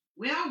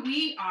Well,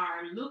 we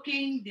are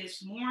looking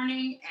this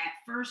morning at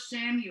 1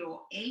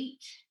 Samuel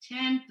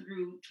 8:10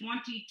 through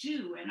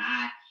 22, and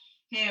I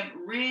have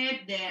read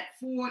that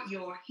for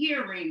your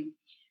hearing.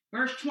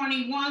 Verse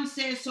 21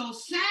 says, So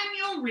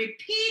Samuel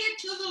repeated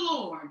to the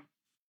Lord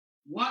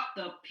what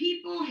the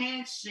people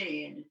had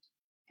said,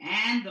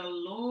 and the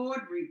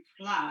Lord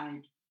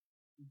replied,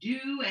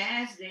 Do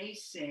as they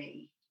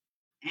say,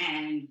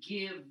 and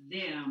give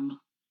them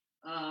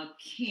a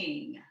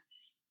king.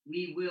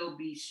 We will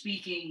be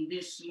speaking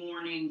this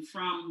morning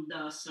from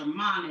the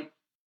sermonic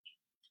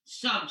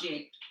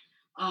subject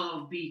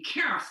of be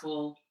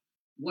careful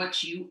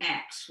what you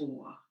ask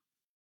for.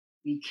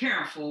 Be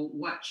careful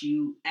what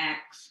you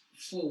ask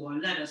for.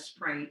 Let us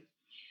pray.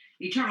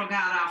 Eternal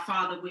God, our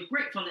Father, we're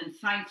grateful and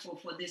thankful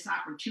for this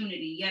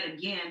opportunity yet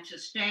again to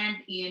stand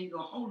in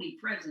your holy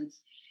presence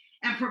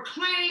and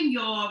proclaim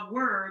your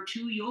word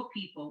to your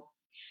people.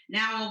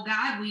 Now, oh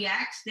God, we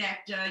ask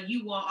that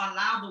you will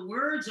allow the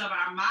words of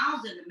our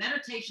mouths and the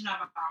meditation of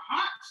our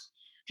hearts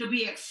to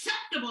be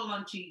acceptable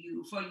unto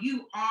you, for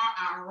you are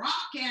our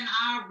rock and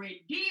our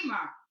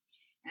redeemer.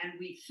 And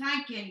we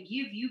thank and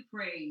give you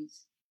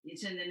praise.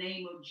 It's in the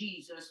name of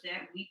Jesus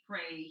that we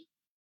pray.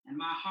 And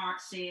my heart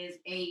says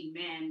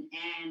amen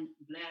and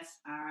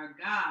bless our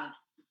God.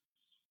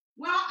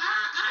 Well,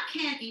 I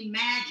can't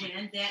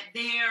imagine that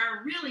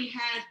there really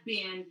has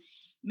been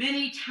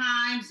many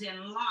times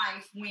in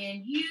life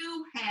when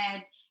you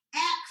had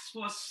asked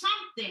for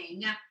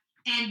something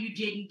and you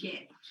didn't get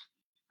it.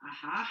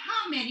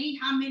 How many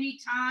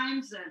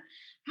times,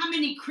 how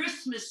many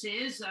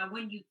Christmases,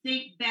 when you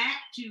think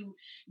back to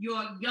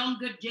your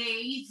younger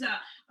days,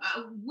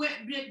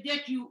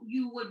 that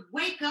you would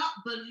wake up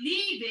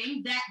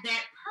believing that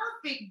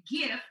perfect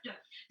gift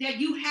that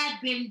you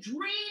had been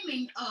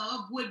dreaming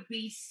of would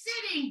be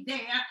sitting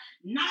there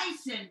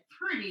nice and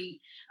pretty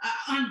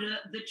under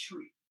the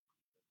tree.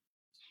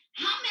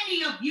 How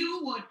many of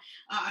you would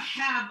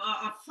have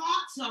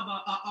thoughts of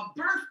a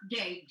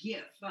birthday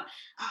gift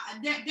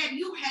that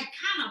you had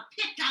kind of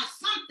picked out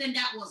something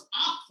that was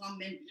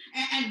awesome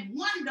and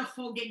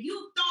wonderful that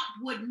you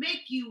thought would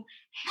make you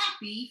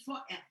happy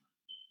forever?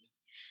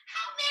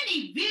 How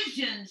many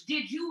visions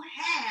did you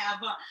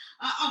have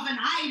of an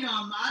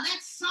item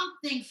that's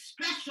something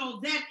special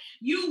that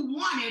you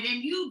wanted,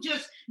 and you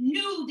just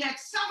knew that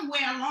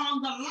somewhere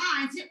along the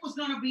lines it was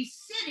going to be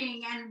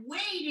sitting and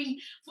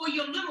waiting for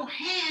your little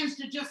hands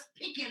to just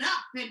pick it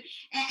up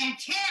and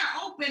tear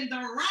open the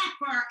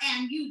wrapper,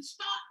 and you'd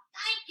start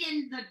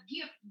thanking the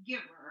gift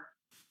giver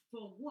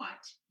for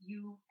what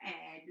you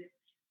had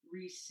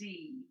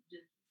received?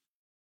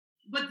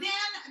 But then,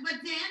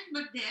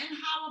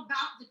 how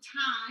about the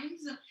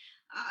times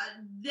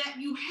that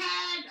you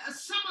had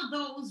some of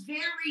those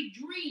very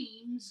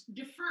dreams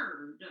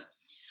deferred,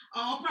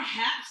 or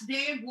perhaps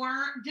they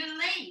were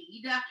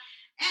delayed,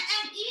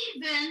 and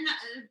even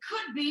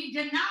could be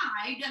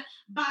denied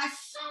by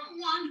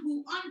someone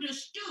who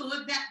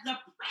understood that the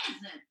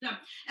present,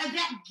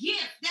 that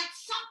gift, that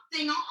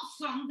something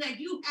awesome that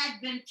you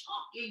had been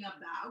talking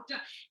about,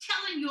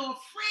 telling your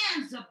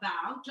friends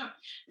about,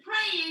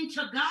 praying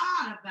to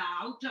God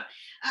about,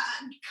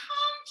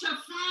 come to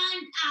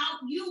find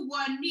out you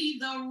were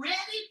neither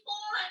ready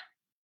for it,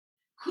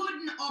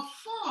 couldn't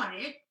afford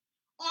it,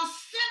 or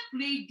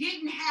simply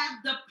didn't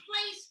have the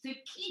place to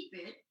keep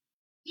it,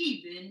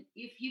 even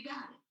if you got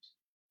it.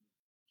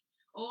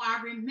 Oh,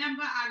 I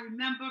remember,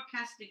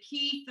 Pastor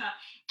Keith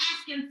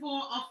asking for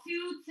a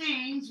few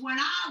things when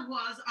I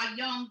was a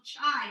young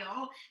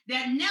child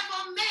that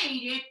never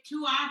made it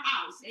to our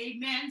house.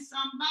 Amen,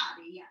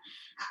 somebody.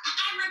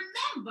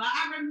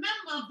 I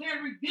remember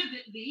very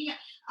vividly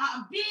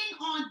being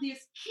on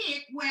this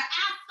kick where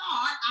I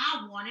thought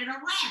I wanted a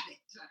rabbit.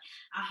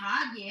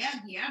 I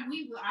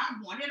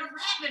wanted a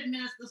rabbit,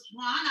 Minister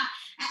Swan.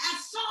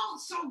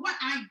 So what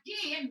I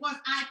did was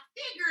I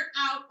figured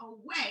out a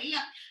way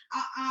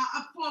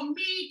for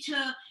me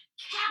to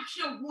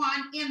capture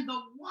one in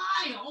the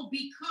wild,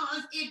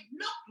 because it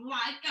looked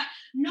like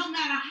no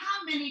matter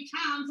how many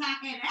times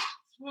I had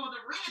asked for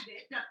the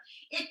rabbit,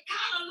 it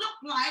kind of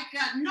looked like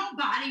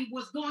nobody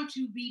was going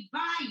to be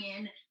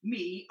buying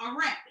me a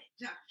rabbit.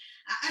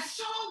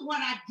 So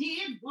what I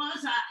did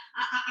was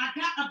I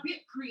got a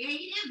bit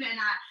creative, and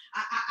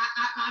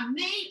I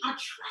made a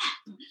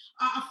trap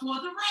for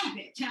the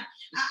rabbit.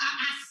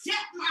 I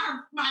set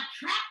my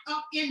trap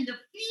up in the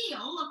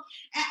field.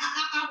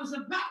 I was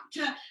about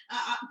to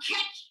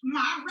catch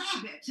my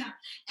rabbit.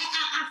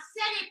 I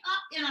set it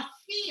up in a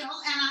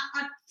field, and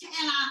I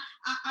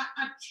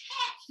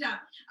attached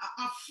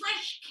a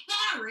fresh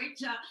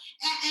carrot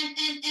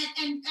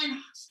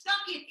and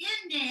stuck it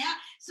in there.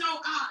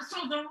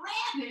 So the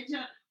rabbit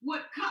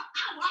would come.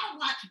 I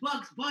watched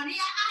Bugs Bunny.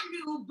 I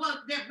knew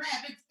that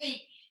rabbits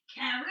ate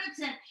carrots,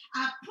 and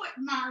I put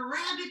my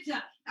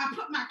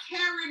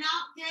carrot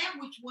out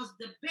there, which was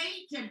the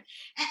bait, and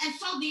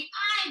so the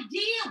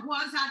idea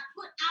was I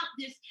put out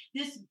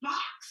this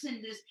box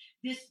and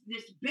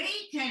this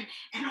bait, and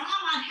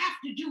all I'd have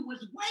to do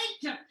was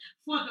wait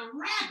for the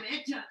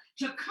rabbit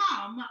to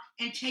come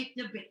and take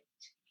the bait.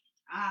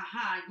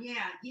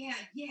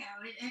 Yeah.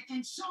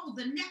 And so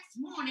the next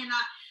morning,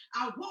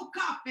 I woke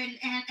up and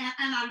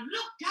I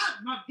looked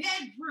out my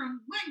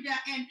bedroom window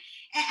and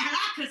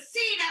I could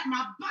see that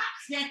my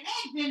box that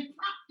had been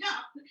propped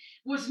up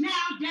was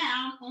now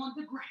down on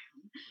the ground.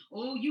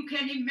 Oh, you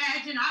can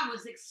imagine. I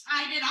was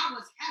excited. I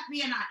was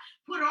happy, and I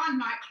put on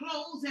my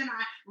clothes and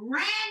I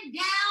ran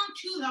down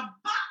to the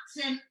box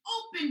and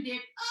opened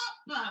it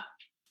up.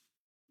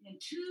 And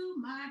to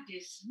my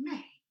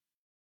dismay,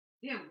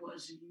 there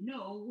was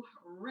no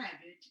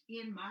rabbit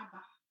in my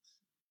box.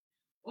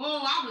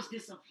 Oh, I was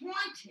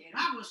disappointed.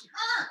 I was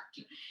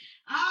hurt.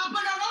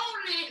 But it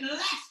only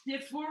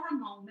lasted for a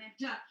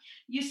moment.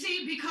 You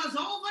see, because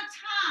over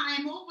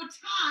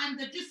time,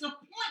 the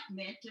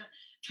disappointment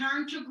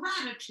turned to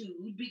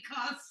gratitude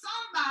because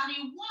somebody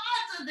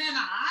wiser than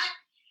I,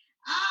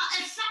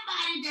 and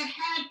somebody that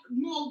had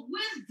more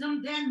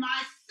wisdom than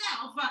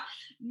myself,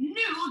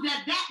 knew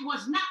that that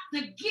was not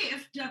the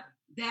gift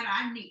that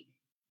I needed.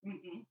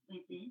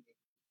 Mm-hmm.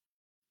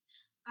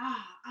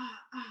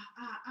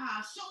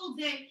 So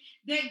they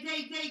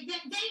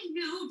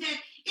knew that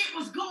it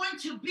was going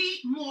to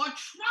be more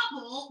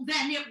trouble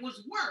than it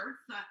was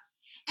worth,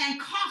 and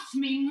cost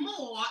me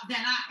more than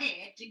I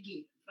had to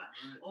give.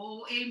 Right.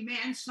 Oh,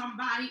 amen.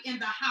 Somebody in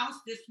the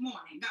house this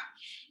morning.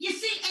 You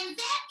see, and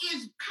that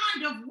is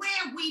kind of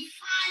where we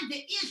find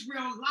the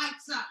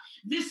Israelites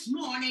this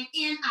morning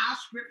in our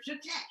scripture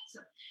text.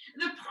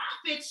 The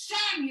prophet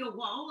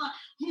Samuel,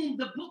 whom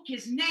the book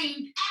is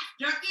named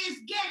after, is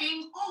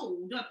getting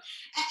old,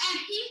 and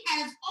he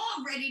has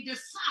already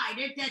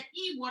decided that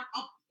he would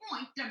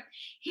appoint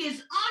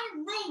his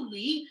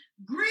unruly,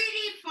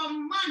 greedy for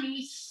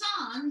money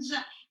sons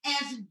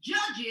as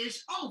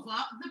judges over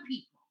the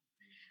people.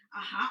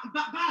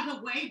 But by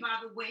the way,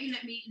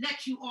 let me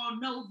let you all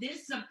know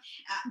this.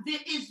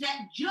 Is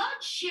that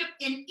judgeship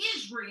in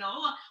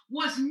Israel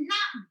was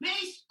not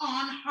based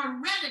on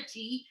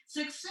heredity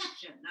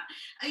succession.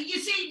 You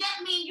see,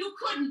 that means you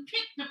couldn't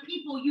pick the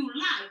people you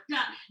liked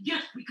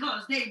just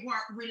because they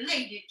were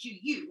related to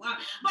you.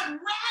 But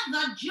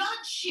rather,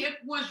 judgeship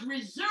was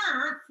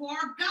reserved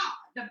for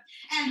God,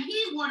 and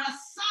he would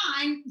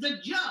assign the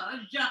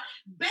judge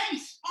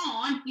based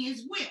on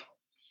his will.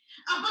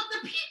 But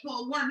the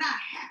people were not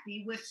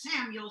happy with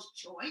Samuel's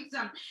choice.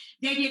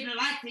 They didn't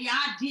like the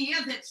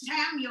idea that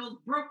Samuel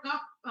broke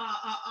up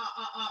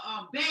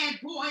bad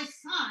boys'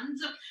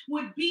 sons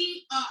would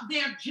be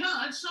their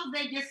judge. So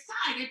they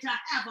decided to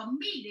have a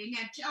meeting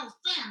and tell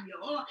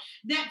Samuel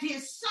that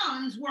his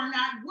sons were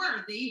not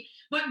worthy,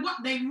 but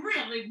what they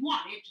really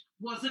wanted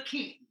was a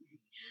king.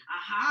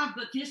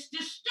 But this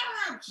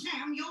disturbed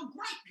Samuel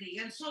greatly.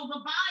 And so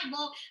the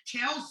Bible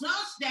tells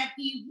us that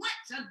he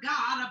went to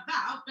God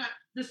about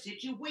the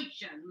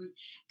situation.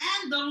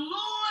 And the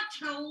Lord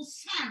told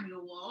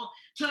Samuel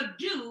to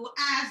do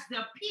as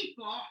the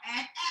people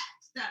had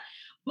asked,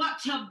 but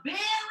to bear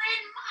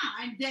in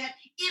mind that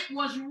it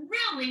was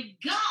really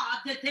God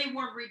that they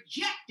were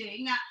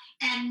rejecting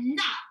and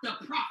not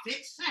the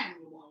prophet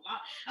Samuel.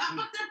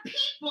 But the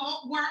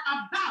people were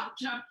about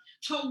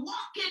to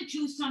walk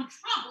into some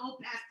trouble,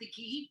 Pastor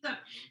Keith,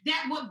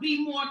 that would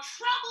be more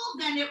trouble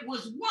than it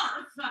was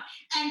worth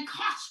and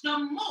cost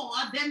them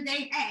more than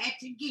they had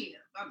to give.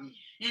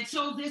 And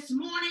so this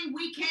morning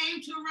we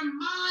came to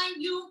remind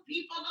you,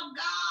 people of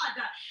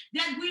God,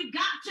 that we've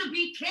got to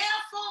be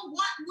careful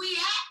what we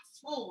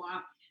ask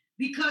for,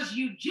 because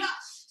you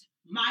just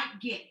might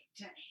get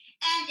it.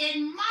 And it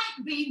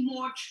might be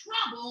more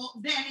trouble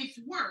than it's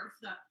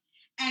worth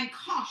and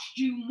cost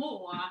you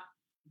more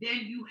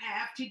than you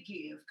have to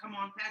give. Come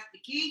on, Pastor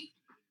Keith.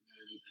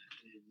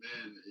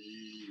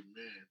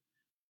 Amen.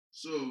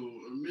 So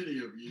many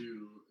of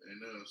you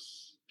and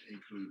us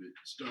included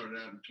started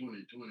out in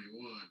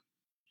 2021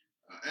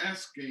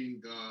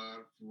 asking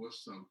God for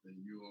something.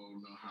 You all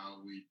know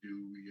how we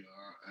do. We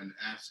are an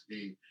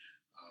asking,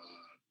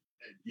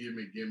 give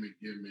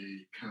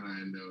me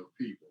kind of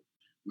people.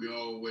 We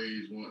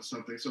always want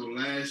something. So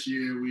last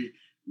year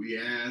we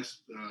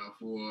asked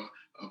for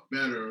a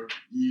better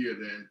year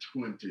than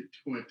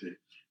 2020.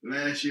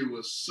 Last year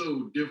was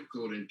so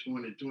difficult in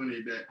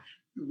 2020 that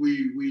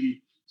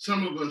we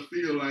some of us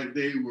feel like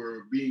they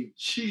were being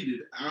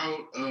cheated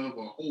out of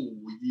a whole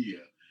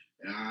year.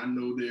 And I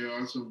know there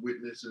are some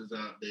witnesses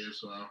out there,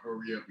 so I'll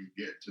hurry up and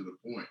get to the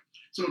point.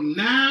 So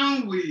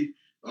now we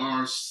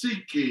are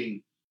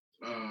seeking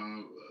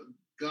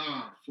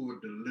God for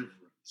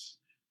deliverance,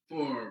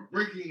 for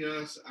breaking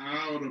us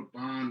out of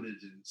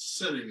bondage and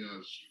setting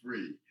us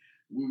free.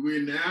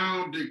 We're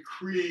now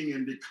decreeing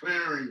and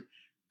declaring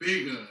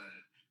bigger,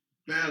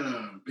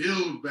 better,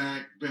 build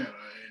back better,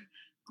 and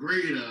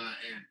greater,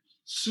 and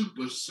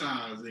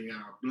supersizing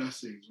our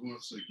blessings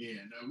once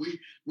again.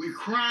 We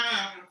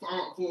cry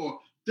for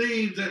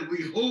things that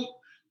we hope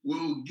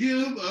will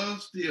give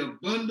us the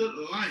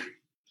abundant life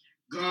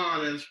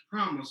God has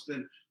promised,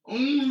 and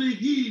only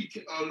He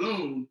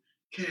alone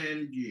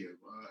can give.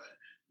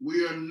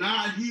 We are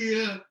not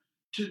here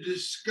to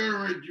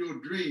discourage your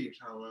dreams,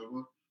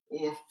 however,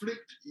 or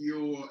afflict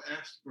your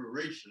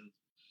aspirations,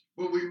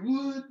 but we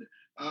would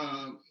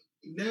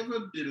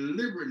never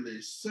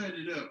deliberately set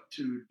it up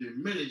to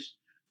diminish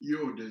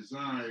your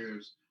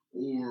desires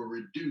or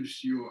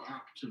reduce your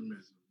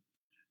optimism.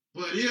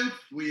 But if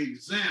we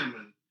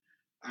examine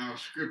our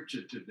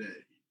scripture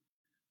today,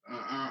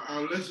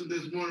 our lesson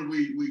this morning,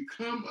 we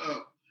come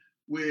up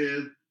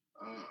with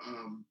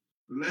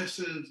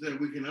lessons that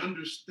we can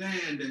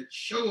understand that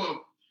show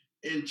up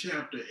in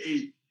chapter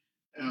 8,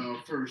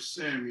 1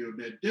 Samuel,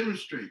 that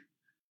demonstrate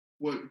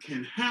what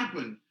can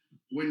happen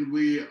when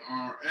we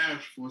are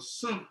asked for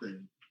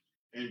something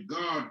and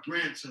God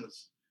grants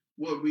us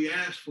what we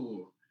ask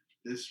for,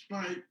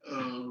 despite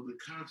of the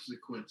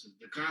consequences.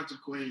 The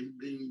consequence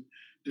being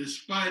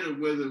despite of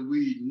whether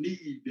we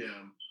need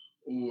them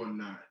or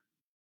not.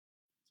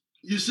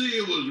 You see,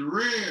 it was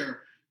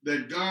rare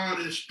that God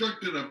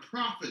instructed a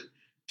prophet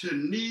to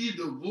heed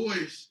the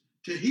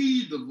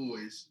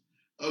voice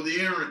of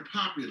the errant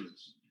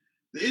populace.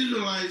 The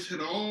Israelites had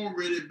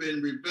already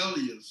been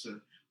rebellious and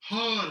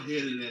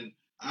hard-headed and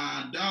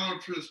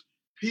idolatrous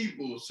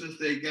people since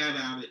they got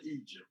out of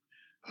Egypt.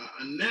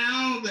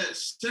 Now that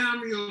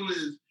Samuel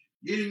is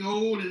getting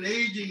old and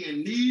aging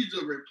and needs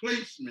a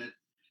replacement,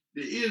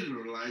 the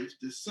Israelites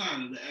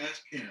decided to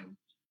ask him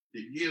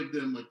to give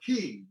them a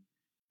king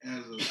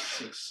as a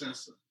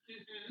successor.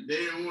 They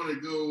didn't want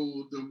to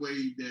go the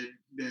way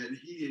that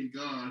he and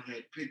God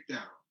had picked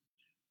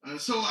out.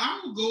 So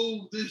our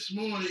goal this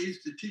morning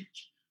is to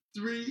teach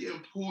 3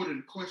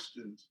 important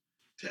questions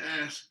to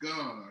ask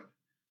God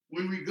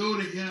when we go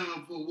to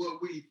him for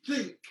what we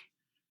think,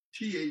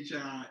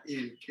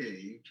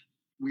 THINK,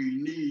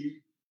 we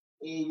need,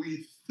 or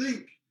we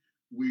think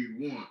we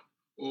want,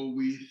 or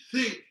we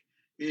think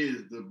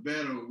is the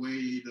better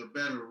way, the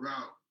better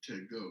route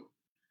to go.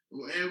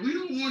 And we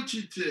don't want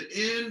you to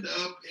end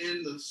up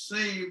in the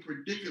same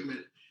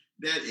predicament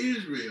that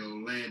Israel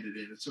landed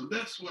in. So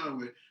that's why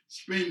we're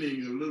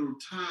spending a little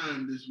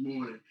time this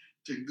morning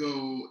to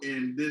go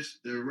in this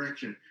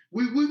direction.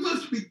 We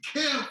must be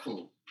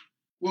careful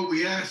what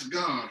we ask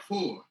God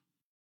for,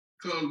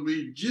 because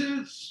we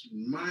just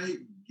might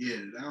get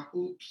it. I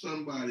hope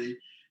somebody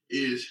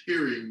is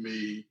hearing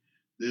me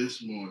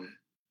this morning.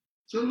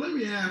 So let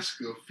me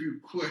ask a few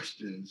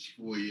questions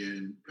for you,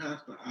 and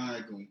Pastor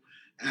I going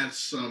to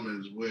ask some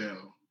as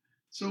well.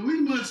 So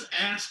we must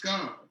ask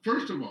God,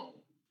 first of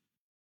all,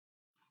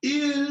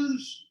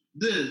 is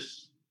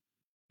this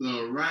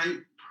the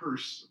right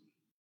person?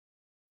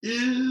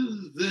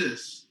 Is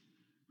this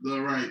the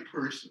right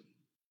person?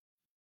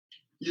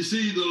 You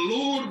see, the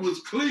Lord was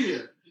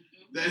clear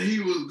that he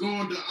was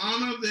going to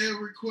honor their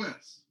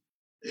requests.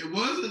 It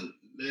wasn't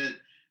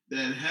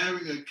that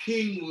having a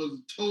king was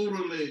a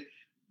totally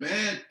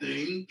bad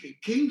thing.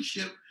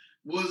 Kingship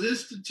was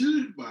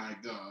instituted by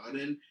God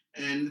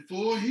and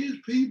for his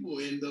people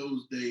in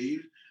those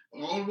days,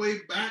 all the way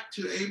back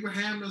to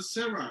Abraham and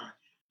Sarai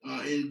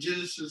in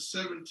Genesis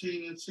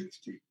 17 and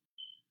 16.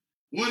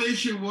 One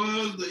issue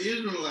was the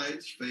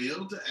Israelites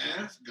failed to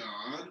ask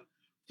God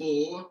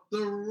for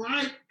the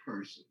right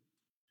person,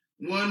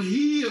 one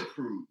he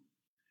approved,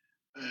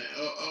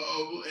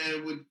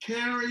 and would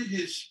carry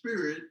his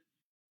spirit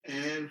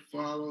and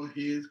follow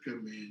his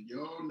command.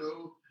 Y'all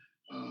know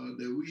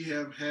that we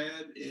have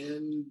had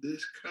in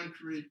this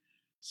country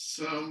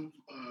some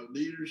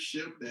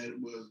leadership that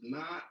was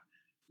not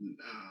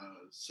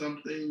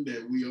something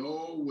that we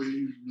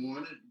always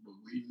wanted, but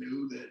we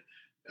knew that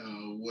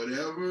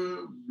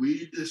whatever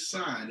we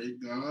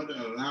decided, God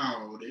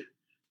allowed it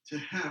to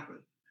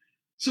happen.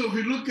 So if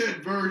you look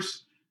at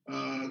verses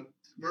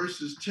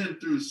 10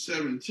 through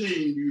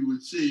 17, you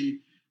would see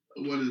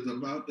what is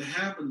about to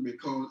happen,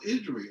 because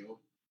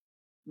Israel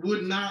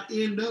would not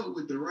end up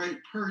with the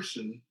right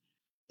person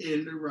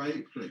in the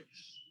right place.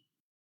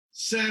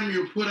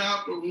 Samuel put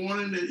out the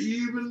warning that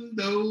even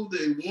though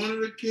they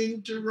wanted a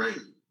king to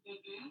reign,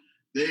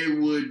 they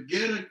would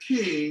get a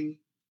king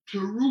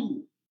to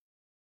rule.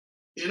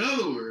 In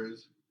other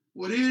words,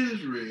 what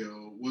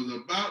Israel was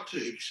about to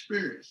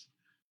experience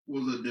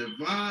was a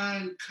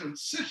divine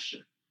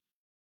concession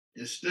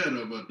instead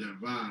of a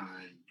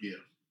divine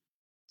gift.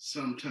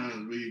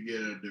 Sometimes we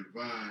get a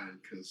divine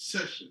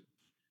concession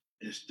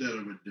instead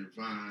of a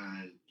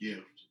divine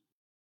gift.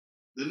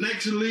 The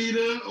next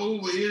leader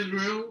over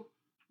Israel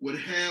would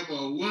have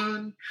a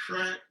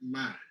one-track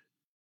mind.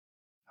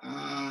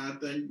 I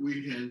think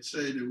we can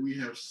say that we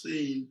have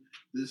seen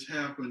this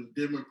happen,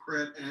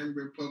 Democrat and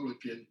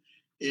Republican,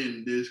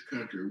 in this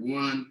country.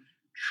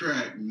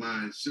 One-track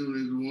mind. As soon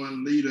as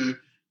one leader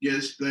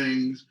gets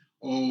things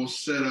all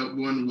set up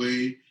one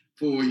way,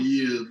 4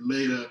 years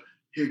later,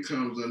 here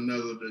comes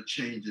another to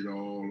change it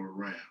all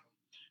around.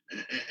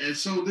 And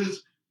so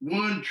this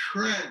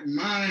one-track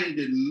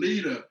minded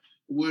leader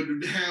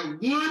would have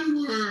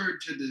one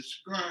word to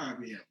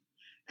describe him,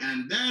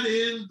 and that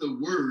is the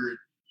word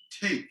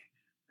take.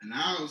 And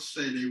I'll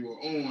say they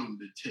were on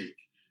the take.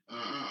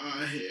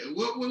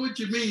 What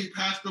you mean,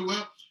 Pastor?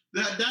 Well,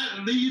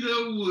 that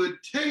leader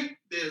would take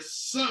their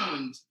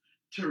sons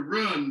to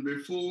run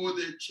before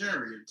their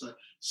chariots.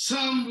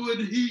 Some would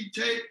he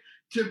take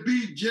to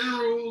be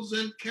generals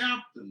and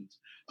captains.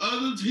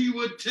 Others he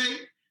would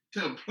take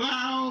to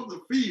plow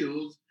the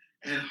fields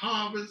and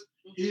harvest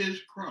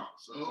his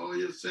crops. Oh,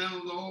 it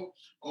sounds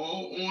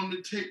all on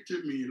the tape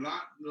to me. A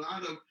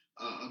lot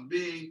of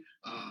being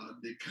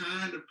the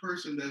kind of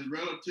person that's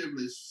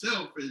relatively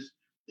selfish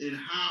in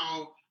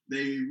how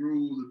they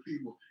rule the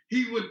people.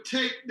 He would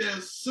take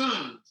their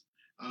sons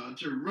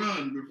to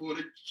run before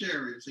the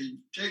chariots. He'd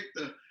take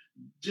the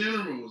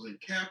generals and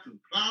captains,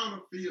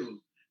 plow the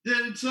fields.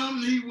 Then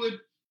some he would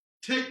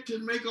take to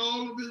make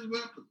all of his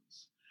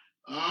weapons.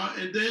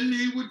 And then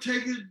he would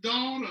take his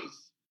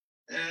daughters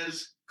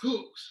as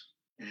cooks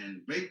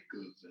and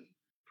bakers and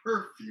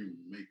perfume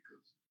makers.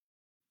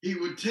 He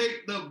would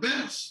take the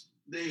best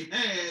they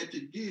had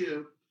to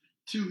give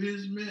to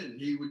his men.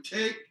 He would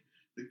take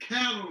the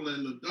cattle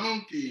and the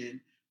donkey and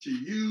to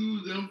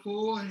use them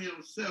for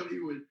himself. He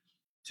would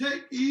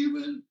take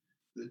even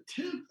the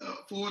tenth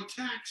for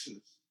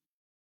taxes,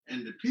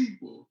 and the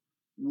people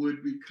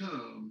would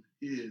become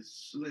his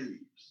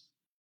slaves.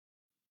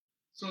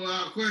 So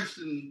our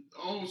question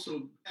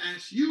also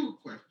asks you a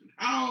question.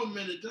 How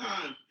many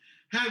times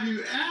have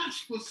you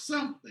asked for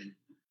something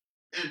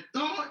and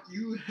thought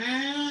you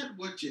had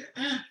what you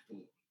asked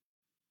for,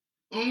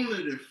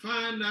 only to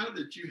find out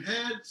that you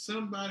had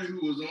somebody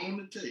who was on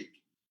the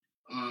take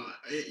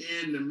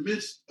in the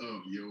midst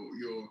of your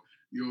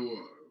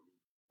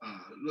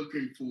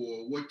looking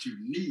for what you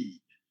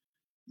need?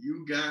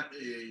 You got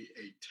a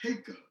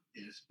taker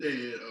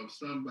instead of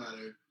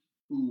somebody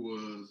who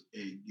was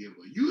a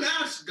giver. You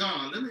ask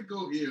God, let me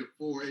go here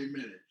for a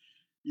minute.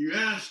 You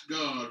ask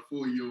God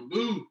for your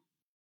boo,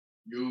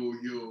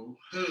 your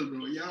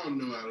husband. Y'all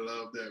know I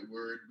love that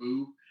word,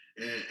 boo.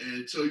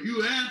 And so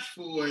you ask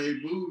for a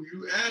boo,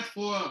 you ask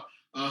for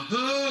a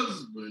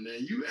husband,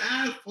 and you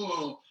ask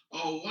for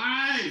a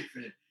wife,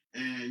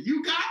 and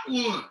you got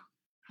one.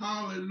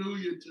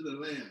 Hallelujah to the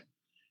Lamb.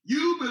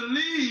 You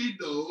believe,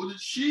 though, that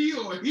she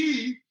or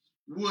he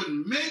would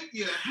make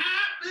you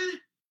happy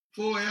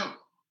forever.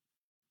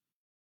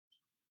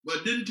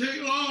 But didn't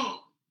take long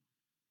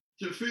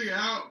to figure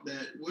out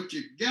that what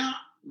you got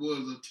was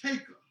a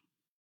taker.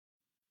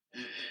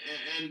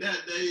 And that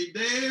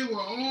they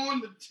were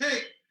on the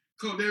take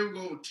because they were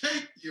going to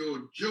take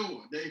your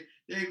joy.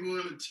 They're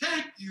going to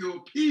take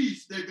your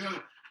peace. They're going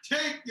to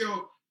take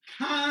your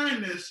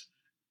kindness,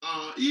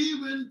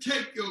 even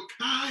take your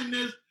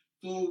kindness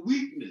for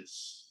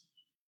weakness.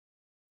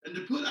 And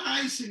to put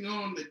icing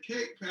on the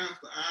cake,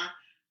 Pastor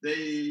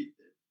they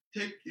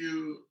take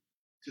you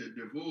to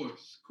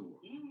divorce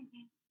court.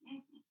 Mm-hmm.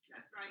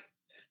 That's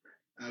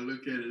right. I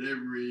look at it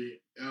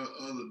every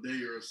other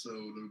day or so.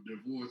 The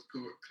divorce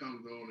court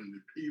comes on, and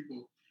the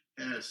people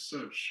have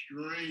such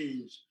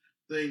strange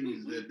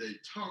things that they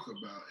talk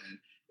about, and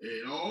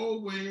it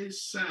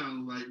always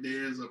sounds like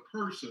there's a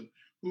person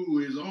who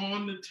is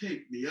on the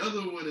take. The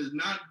other one is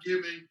not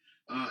giving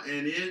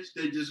an inch.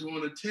 They just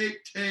want to take.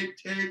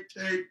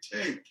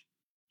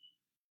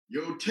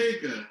 Your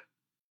taker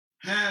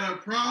had a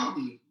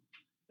problem,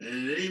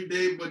 and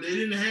but they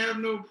didn't have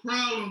no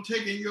problem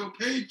taking your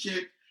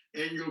paycheck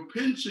and your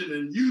pension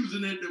and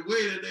using it the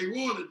way that they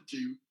wanted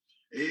to.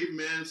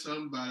 Amen,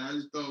 somebody. I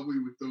just thought we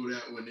would throw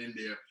that one in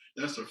there.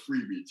 That's a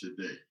freebie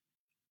today.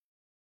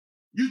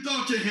 You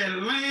thought you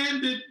had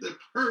landed the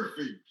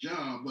perfect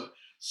job, but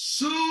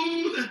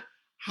soon,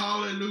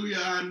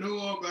 hallelujah, I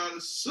know about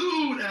it,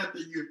 soon after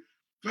you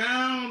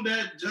found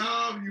that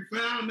job, you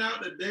found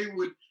out that they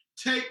would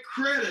take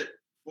credit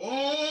for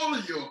all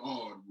of your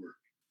hard work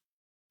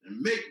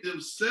and make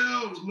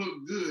themselves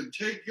look good,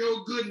 take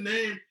your good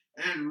name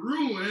and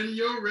ruin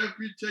your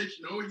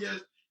reputation. Oh,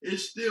 yes,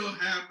 it's still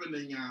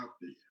happening out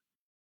there.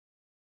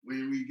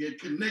 When we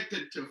get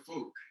connected to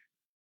folk,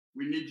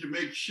 we need to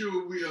make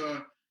sure we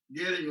are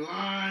getting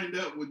lined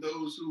up with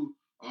those who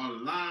are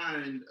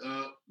lined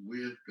up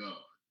with God.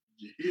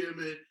 Did you hear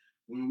me?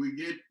 When we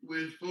get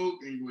with folk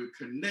and we're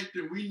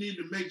connected, we need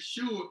to make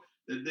sure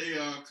that they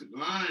are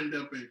lined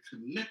up and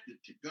connected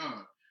to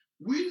God.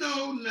 We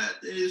know that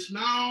it's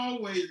not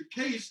always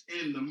the case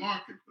in the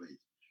marketplace.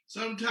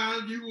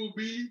 Sometimes you will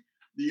be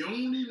the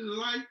only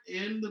light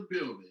in the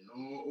building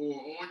or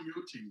on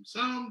your team.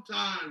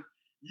 Sometimes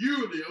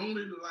you're the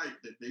only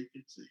light that they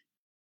can see.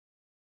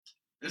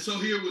 And so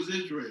here was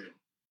Israel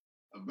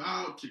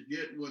about to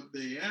get what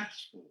they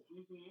asked for,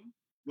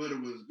 but it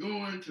was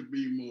going to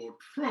be more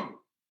trouble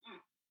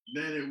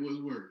than it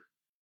was worth.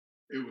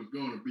 It was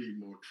going to be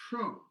more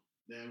trouble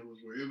than it was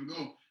worth. It was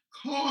going to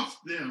cost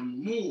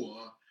them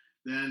more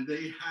than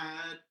they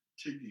had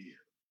to give.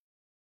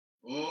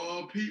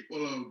 Oh,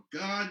 people of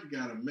God, you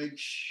got to make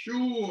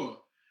sure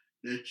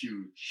that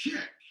you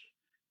check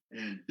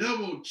and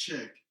double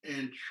check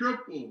and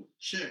triple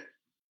check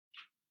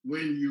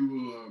when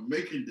you are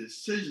making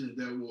decisions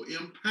that will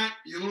impact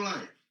your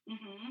life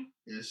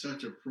in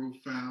such a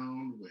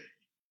profound way.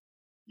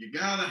 You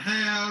got to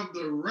have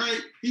the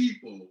right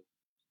people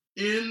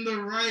in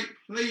the right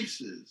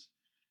places,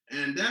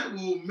 and that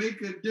will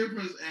make a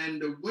difference.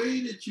 And the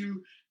way that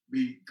you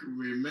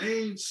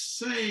remain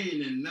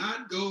sane and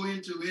not go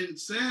into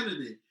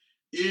insanity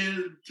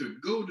is to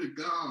go to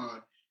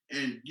God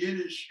and get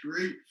it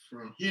straight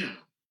from Him.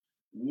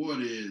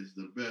 what is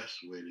the best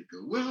way to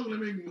go? Well, let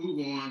me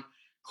move on.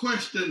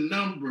 Question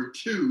number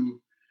 2,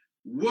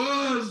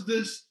 was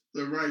this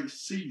the right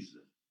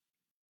season?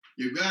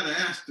 You got to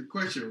ask the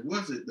question,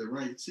 was it the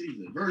right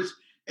season? Verse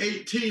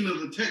 18 of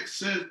the text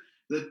says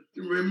that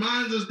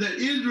reminds us that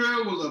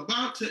Israel was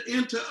about to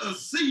enter a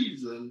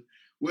season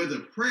where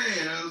the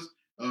prayers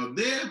of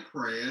their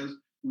prayers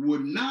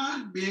would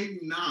not be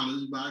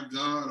acknowledged by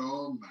God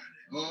Almighty.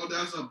 Oh,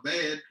 that's a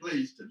bad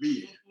place to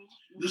be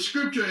in. The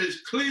scripture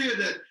is clear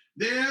that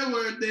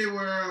they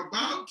were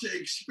about to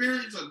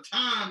experience a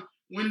time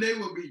when they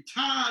would be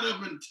tied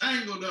up and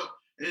tangled up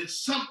in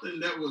something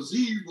that was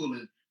evil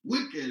and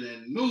wicked,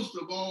 and most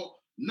of all,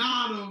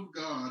 not of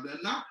God. And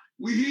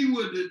he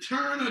would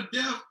turn a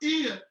deaf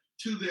ear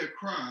to their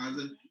cries,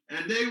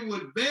 and they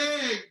would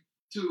beg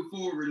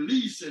for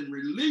release and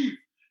relief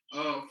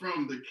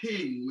from the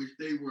king, which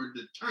they were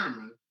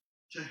determined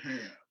to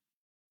have.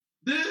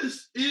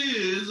 This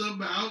is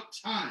about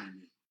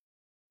timing.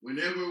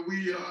 Whenever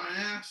we are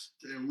asked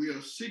and we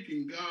are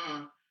seeking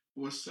God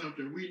for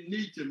something, we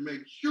need to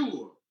make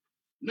sure,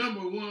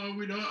 number one,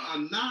 we are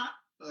not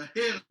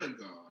ahead of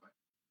God.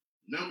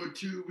 Number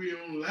 2, we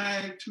don't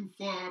lag too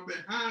far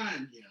behind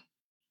him.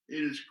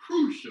 It is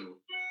crucial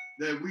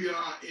that we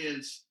are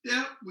in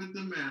step with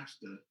the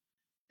Master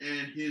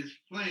and his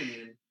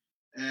plan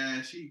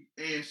as he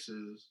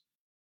answers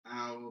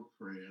our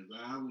prayers.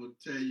 I will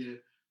tell you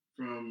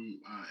from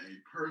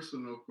a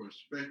personal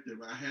perspective,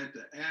 I had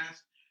to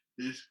ask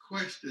this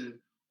question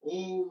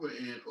over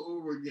and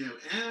over again.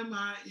 Am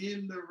I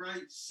in the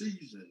right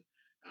season?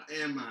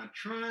 Am I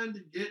trying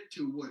to get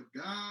to what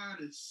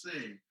God is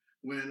saying?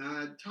 When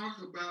I talk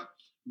about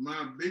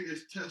my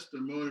biggest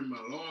testimony,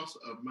 my loss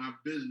of my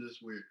business,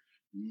 where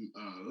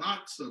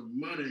lots of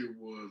money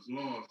was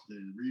lost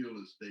in real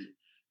estate,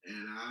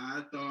 and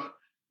I thought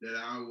that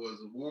I was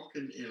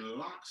walking in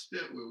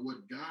lockstep with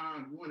what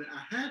God wanted,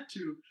 I had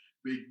to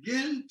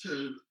begin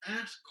to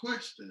ask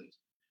questions.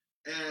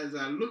 As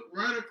I look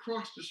right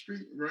across the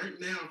street right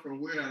now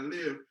from where I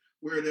live,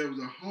 where there was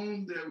a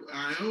home that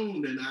I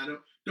owned and I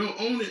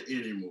don't own it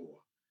anymore.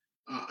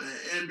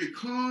 And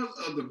because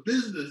of the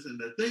business and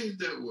the things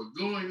that were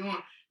going on,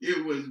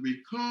 it was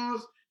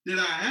because that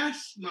I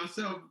asked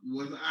myself,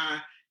 was I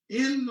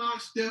in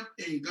lockstep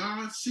in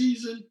God's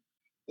season,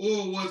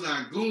 or was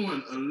I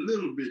going a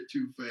little bit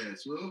too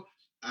fast? Well,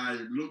 I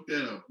looked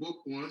at a book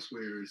once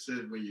where it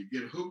said when you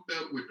get hooked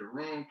up with the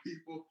wrong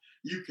people,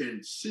 you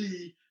can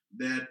see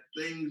that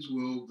things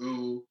will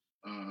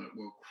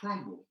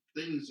crumble.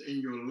 Things in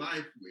your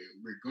life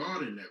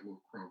regarding that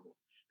will crumble.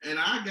 And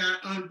I got,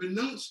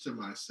 unbeknownst to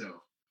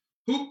myself,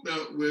 hooked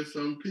up with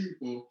some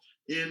people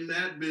in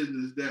that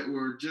business that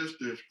were just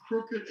as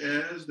crooked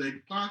as they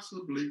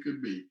possibly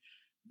could be.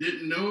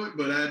 Didn't know it,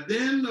 but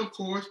then, of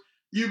course,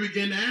 you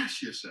begin to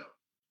ask yourself,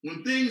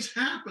 when things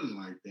happen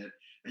like that,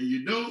 and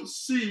you don't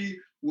see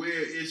where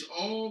it's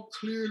all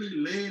clearly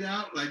laid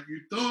out like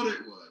you thought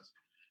it was,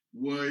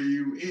 were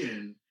you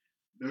in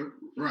the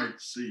right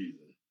season?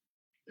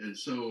 And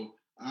so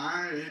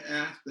I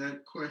asked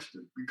that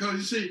question because,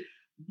 you see,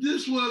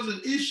 this was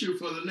an issue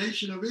for the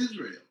nation of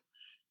Israel.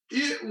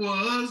 It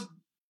was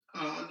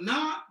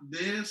not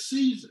their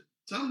season.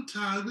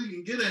 Sometimes we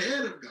can get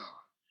ahead of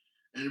God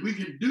and we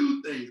can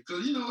do things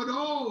because, it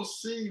all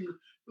seemed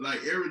like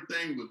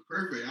everything was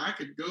perfect. I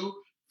could go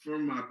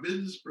from my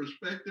business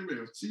perspective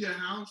and see a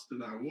house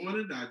that I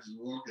wanted. I just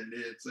walk in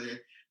there and say,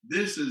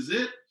 this is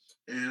it.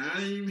 And I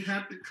didn't even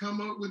have to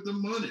come up with the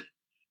money.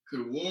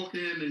 Could walk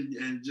in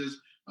and just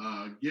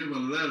give a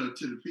letter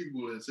to the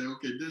people and say,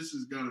 okay, this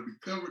is going to be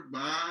covered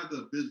by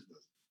the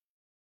business.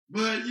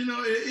 But,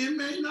 it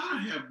may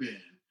not have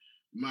been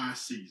my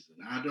season.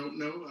 I don't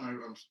know.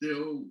 I'm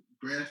still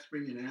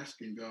grasping and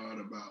asking God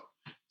about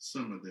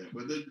some of that.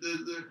 But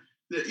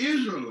the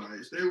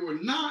Israelites, they were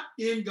not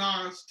in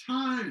God's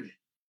timing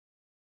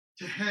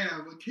to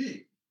have a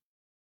king.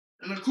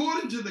 And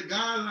according to the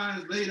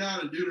guidelines laid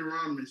out in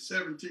Deuteronomy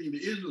 17,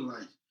 the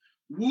Israelites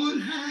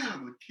would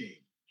have a king.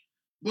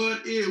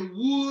 But it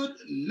would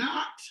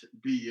not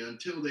be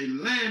until they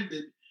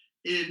landed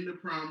in the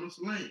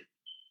promised land,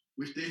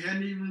 which they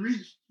hadn't even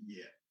reached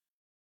yet.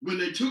 When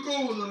they took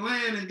over the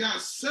land and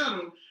got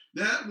settled,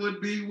 that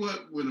would be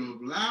what would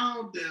have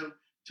allowed them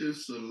to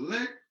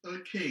select a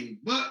king.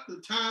 But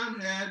the time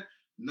had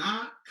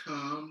not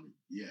come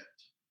yet.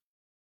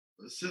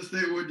 But since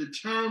they were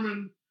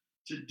determined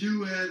to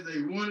do as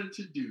they wanted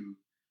to do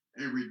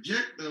and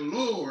reject the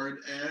Lord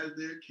as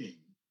their king,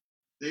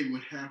 they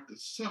would have to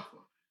suffer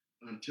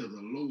until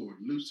the Lord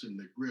loosened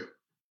the grip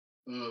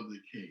of the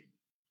king.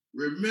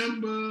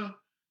 Remember,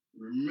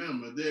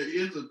 there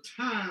is a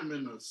time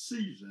and a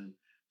season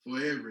for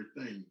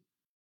everything.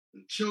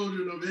 The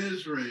children of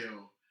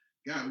Israel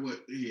got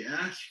what they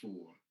asked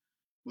for,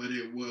 but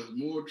it was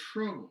more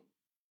trouble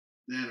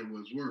than it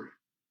was worth.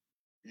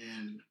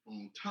 And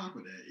on top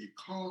of that, it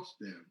cost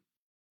them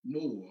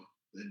more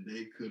than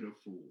they could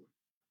afford.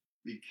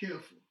 Be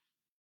careful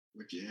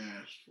what you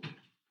ask for.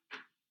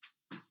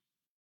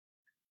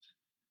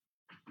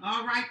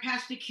 All right,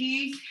 Pastor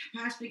Keith.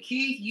 Pastor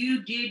Keith,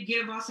 you did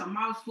give us a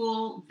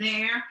mouthful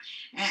there.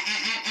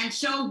 And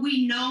so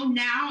we know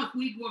now if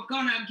we were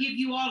going to give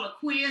you all a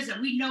quiz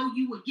and we know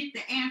you would get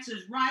the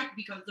answers right,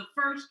 because the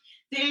first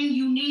thing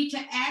you need to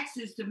ask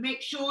is to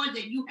make sure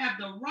that you have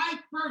the right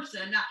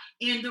person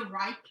in the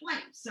right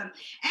place, and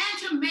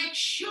to make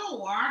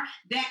sure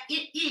that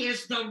it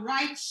is the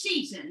right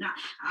season.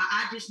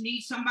 I just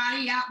need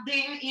somebody out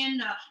there in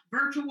the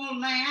virtual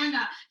land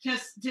to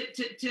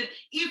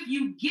if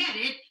you get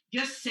it,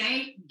 just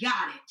say,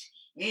 got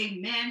it.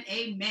 Amen.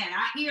 Amen.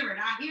 I hear it.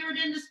 I hear it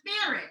in the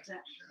spirit.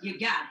 You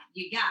got it.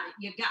 You got it.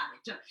 You got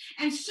it.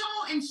 And so,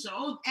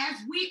 as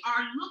we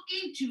are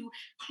looking to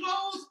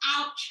close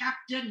out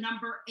chapter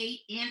number 8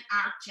 in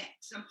our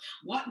text,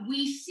 what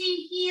we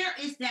see here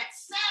is that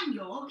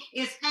Samuel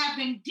is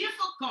having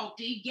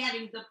difficulty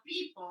getting the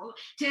people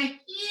to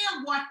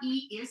hear what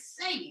he is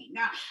saying.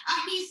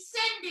 He's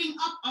sending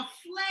up a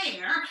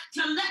flare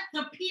to let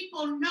the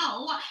people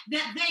know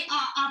that they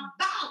are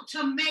about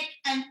to make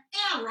an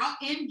error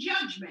in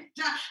judgment.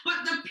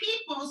 But the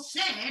people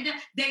said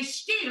they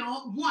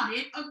still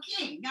wanted a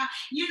king.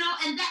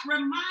 And that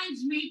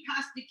reminds me,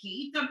 Pastor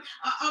Keith,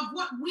 of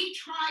what we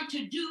try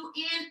to do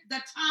in the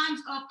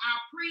times of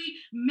our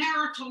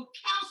premarital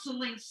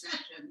counseling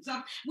sessions.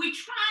 We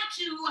try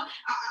to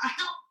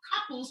help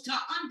couples to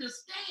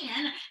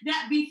understand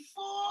that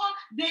before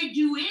they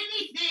do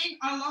anything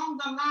along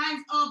the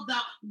lines of the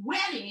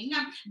wedding,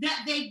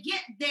 that they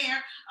get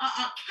their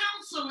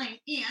counseling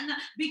in,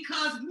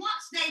 because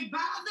once they buy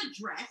the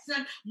dress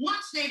and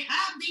once they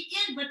have the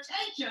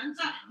invitations,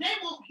 they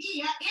won't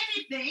hear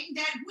anything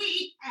that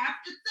we have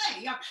to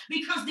say,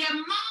 because their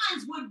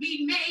minds would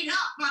be made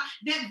up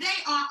that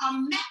they are a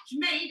match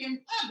made in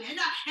heaven,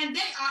 and they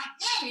are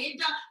headed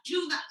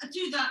to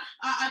the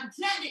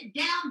headed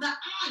down the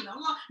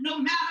aisle, no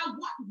matter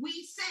what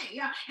we say.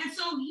 And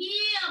so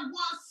here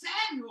was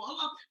Samuel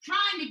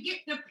trying to get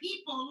the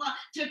people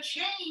to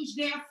change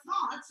their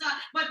thoughts,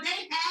 but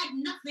they had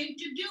nothing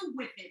to do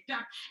with it.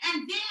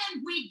 And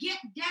then we get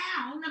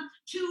down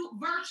to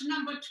verse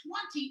number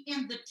 20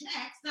 in the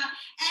text,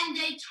 and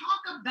they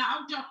talk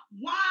about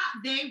why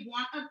they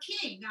want a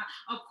king.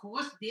 Of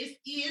course, this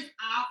is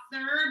our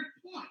third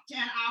point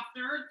and our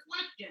third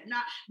question.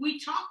 We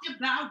talked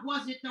about,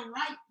 was it the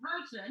right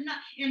person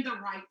in the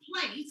right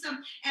place,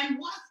 and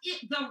was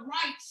it the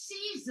right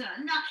season?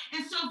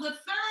 And so the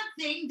third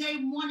thing they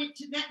wanted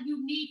to, that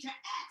you need to ask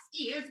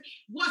is,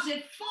 was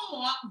it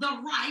for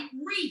the right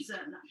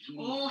reason?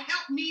 Oh,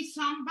 help me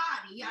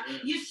somebody.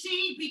 You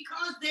see,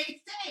 because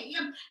they say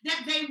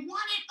that they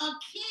wanted a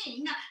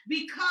king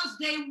because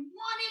they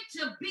wanted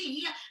to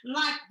be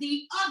like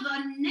the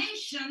other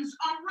nations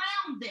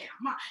around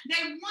them.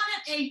 They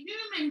wanted a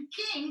human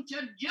king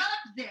to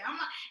judge them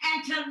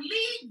and to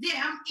lead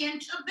them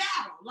into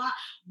battle.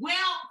 Well,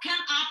 can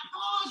I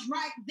pause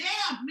right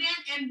there,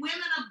 men and women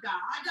of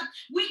God?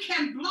 We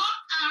can block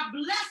our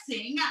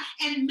blessing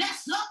and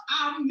mess up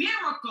our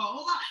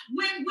miracle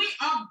when we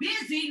are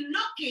busy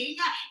looking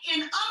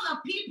in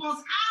other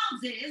people's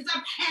houses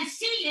and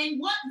seeing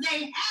what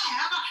they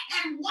have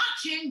and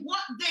watching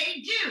what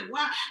they do.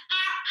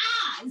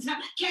 Our eyes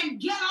can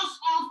get us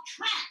off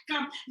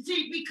track,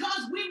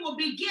 because we will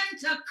begin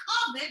to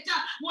covet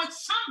what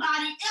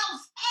somebody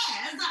else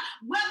has,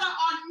 whether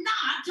or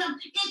not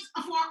it's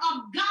for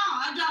of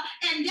God,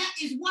 and that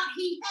is what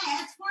he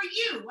has for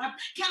you.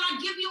 Can I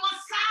give you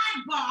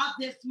a sidebar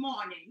this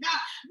morning?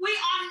 We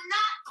are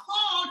not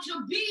called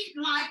to be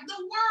like the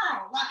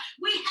world.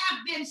 We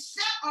have been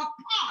set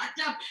apart.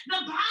 The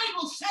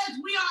Bible says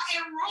we are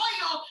a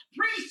royal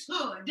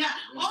priesthood.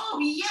 Oh,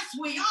 yes,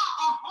 we are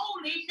a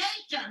holy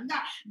nation.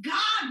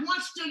 God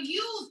wants to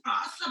use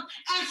us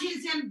as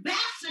his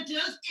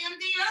ambassadors in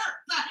the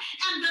earth.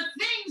 And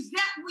the things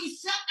that we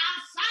set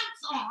our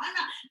sights on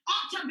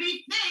ought to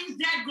be things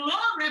that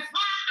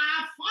glorify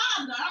our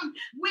Father,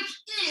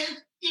 which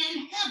is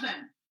in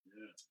heaven.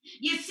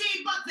 You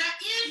see, but the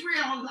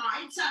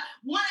Israelites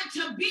wanted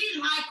to be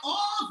like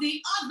all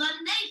the other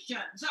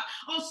nations.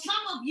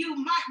 Some of you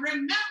might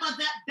remember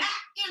that back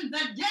in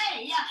the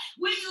day,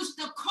 we used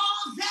to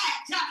call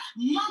that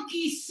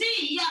monkey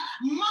see,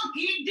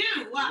 monkey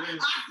do. I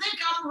think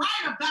I'm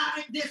right about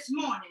it this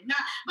morning.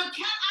 But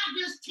can I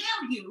just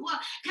tell you,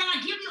 can I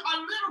give you a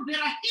little bit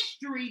of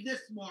history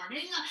this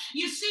morning?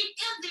 You see,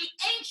 in the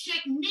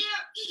ancient Near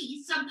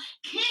East,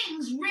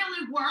 kings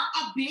really were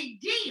a big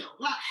deal.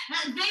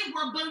 They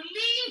were believed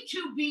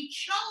to be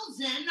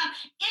chosen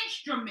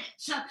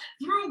instruments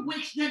through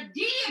which the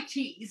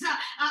deities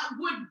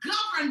would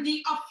govern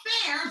the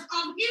affairs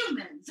of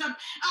humans.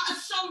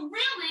 So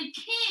really,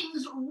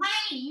 kings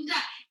reigned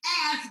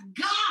as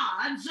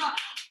gods,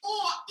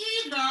 or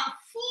either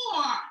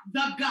for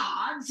the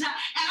gods, and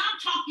I'm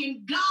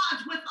talking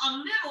gods with a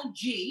little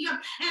g,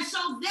 and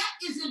so that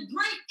is a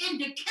great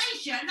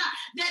indication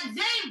that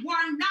they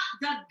were not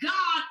the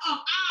God of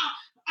our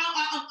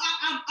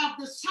of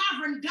the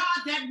sovereign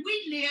God that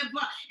we live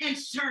and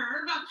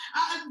serve.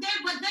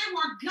 They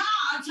were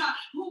gods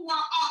who were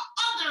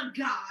other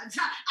gods,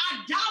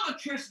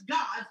 idolatrous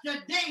gods,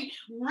 that they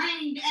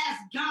reigned as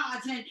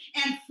gods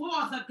and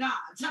for the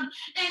gods. And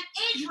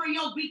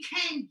Israel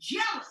became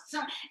jealous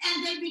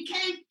and they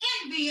became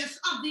envious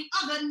of the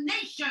other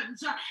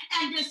nations.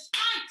 And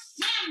despite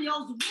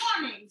Samuel's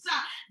warnings,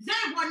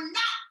 they were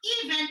not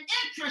even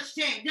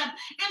interested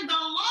in the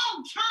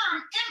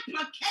long-term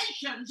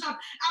implications of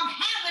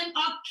having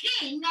a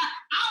king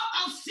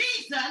out of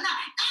season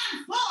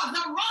and for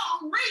the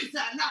wrong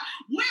reason.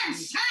 When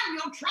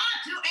Samuel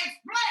tried to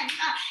explain,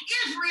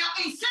 Israel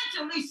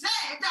essentially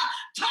said,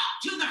 talk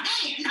to the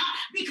hand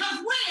because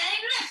we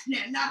ain't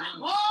listening.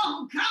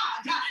 Oh,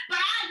 God. But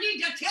I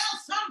need to tell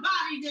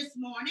somebody this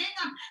morning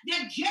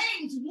that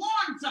James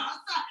warns us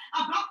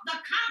about the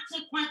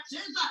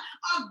consequences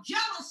of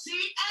jealousy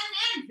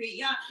and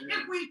envy.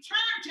 If we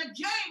turn to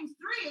James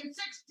 3 and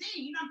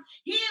 16,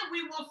 here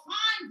we will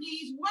find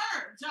these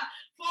words.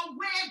 For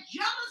where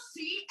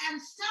jealousy and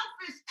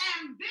selfish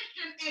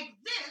ambition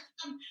exist,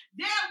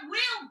 there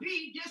will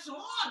be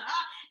disorder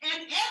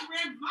and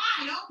every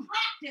vile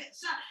practice.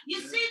 You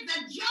see,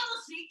 the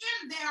jealousy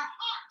in their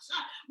hearts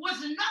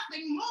was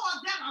nothing more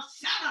than a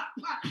setup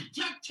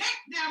to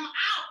take them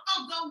out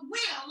of the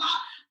will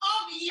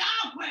of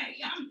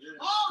Yahweh.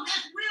 Oh,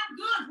 that's real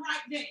good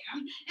right there.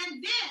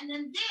 And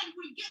then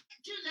we get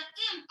to the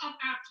end of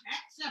our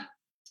text,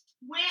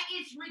 where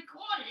it's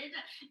recorded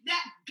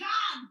that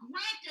God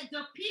granted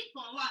the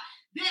people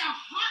their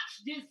heart's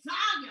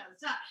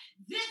desires.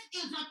 This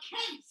is a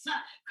case,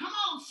 come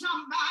on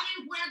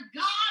somebody, where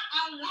God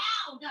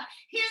allowed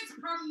his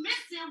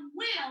permissive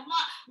will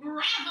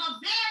rather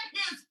than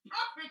his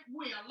perfect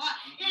will.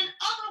 In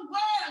other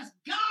words,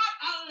 God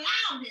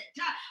allowed it,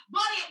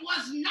 but it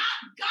was not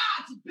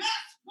God's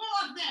best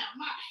for them.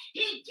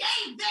 He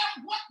gave them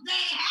what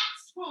they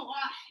asked for,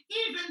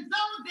 even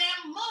though their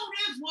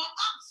motives were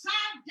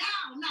upside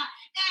down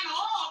and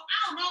all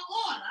out of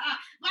order.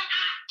 But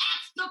I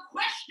asked the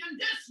question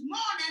this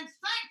morning,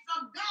 saints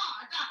of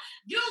God,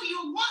 do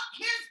you want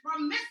his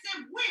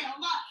permissive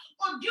will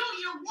or do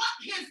you want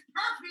his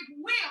perfect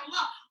will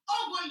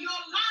over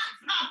your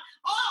life?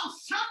 Oh,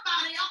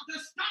 somebody ought to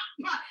stop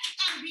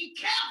and be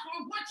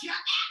careful what you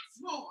ask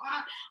for.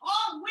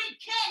 Oh, we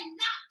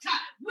cannot,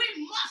 we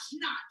must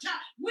not,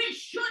 we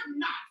should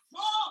not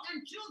fall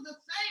into the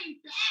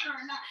same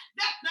pattern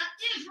that the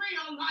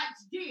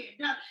Israelites did,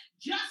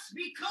 just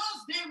because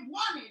they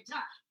wanted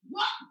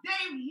what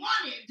they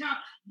wanted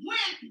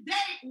when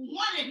they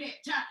wanted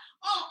it.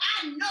 Oh,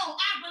 I know,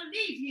 I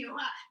believe you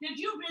that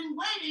you've been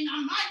waiting a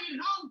mighty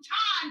long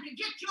time to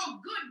get your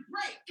good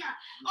break.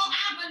 Oh,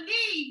 I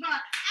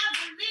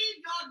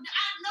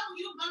know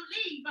you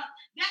believe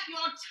that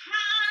your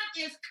time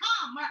is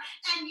come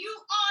and you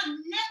are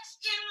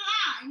next in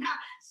line.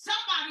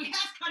 Somebody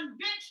has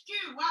convinced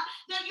you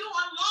that you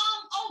are long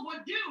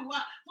overdue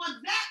for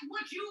that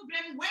which you've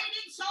been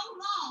waiting so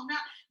long.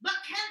 But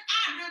can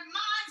I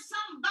remind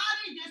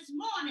somebody this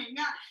morning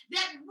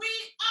that we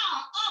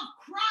are of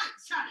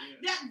Christ,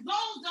 that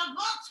those of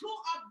us who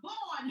are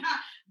born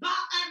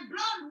by and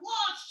blood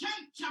washed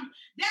saints,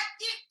 that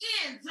it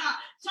is,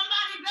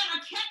 somebody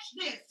better catch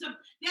this,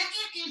 that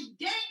it is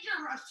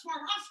dangerous for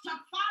us to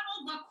follow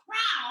the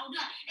crowd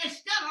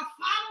instead of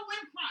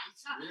following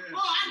Christ.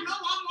 Oh, I know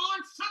I'm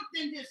on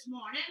something this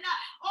morning.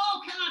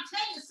 Oh, can I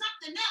tell you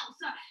something else?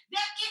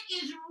 That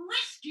it is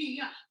risky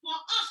for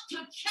us to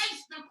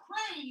chase the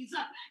craze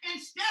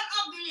instead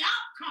of the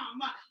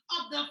outcome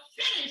of the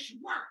finished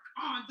work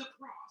on the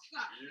cross.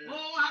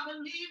 Oh, I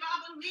believe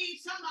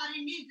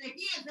somebody needs to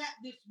hear that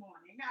this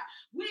morning.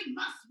 We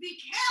must be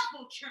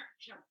careful,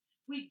 church.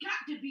 We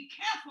got to be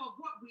careful of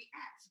what we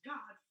ask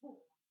God for.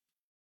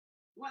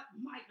 What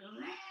might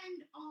land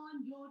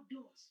on your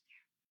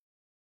doorstep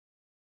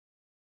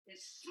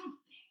is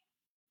something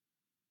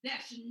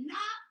that's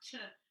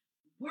not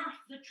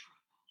worth the trouble.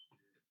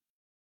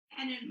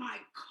 And it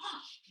might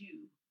cost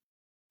you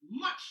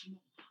much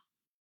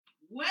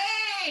more,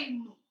 way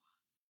more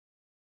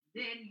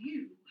than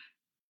you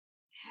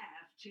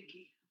have to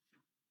give.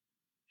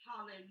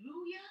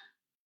 Hallelujah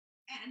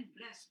and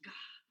bless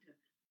God.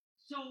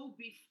 So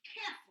be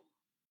careful.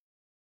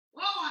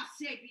 Oh, I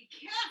say be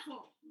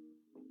careful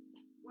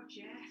what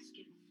you're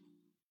asking for.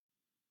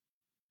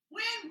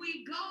 When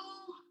we go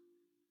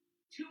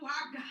to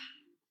our God,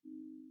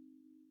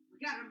 we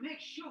got to make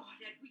sure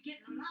that we get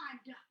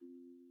lined up.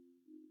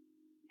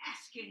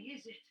 Asking,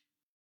 is it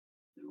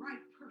the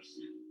right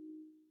person?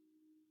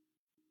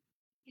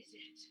 Is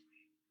it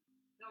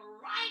the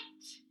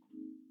right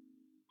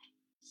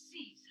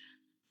season?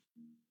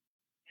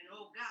 And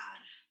oh God,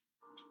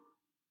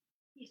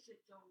 is it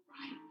the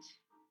right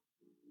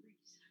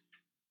reason?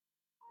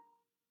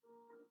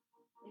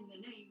 In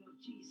the name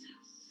of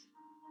Jesus,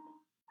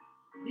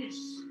 this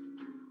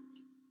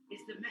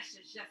is the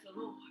message that the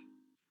Lord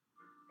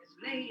has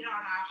laid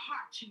on our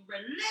heart to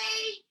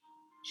relay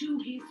to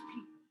his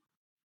people.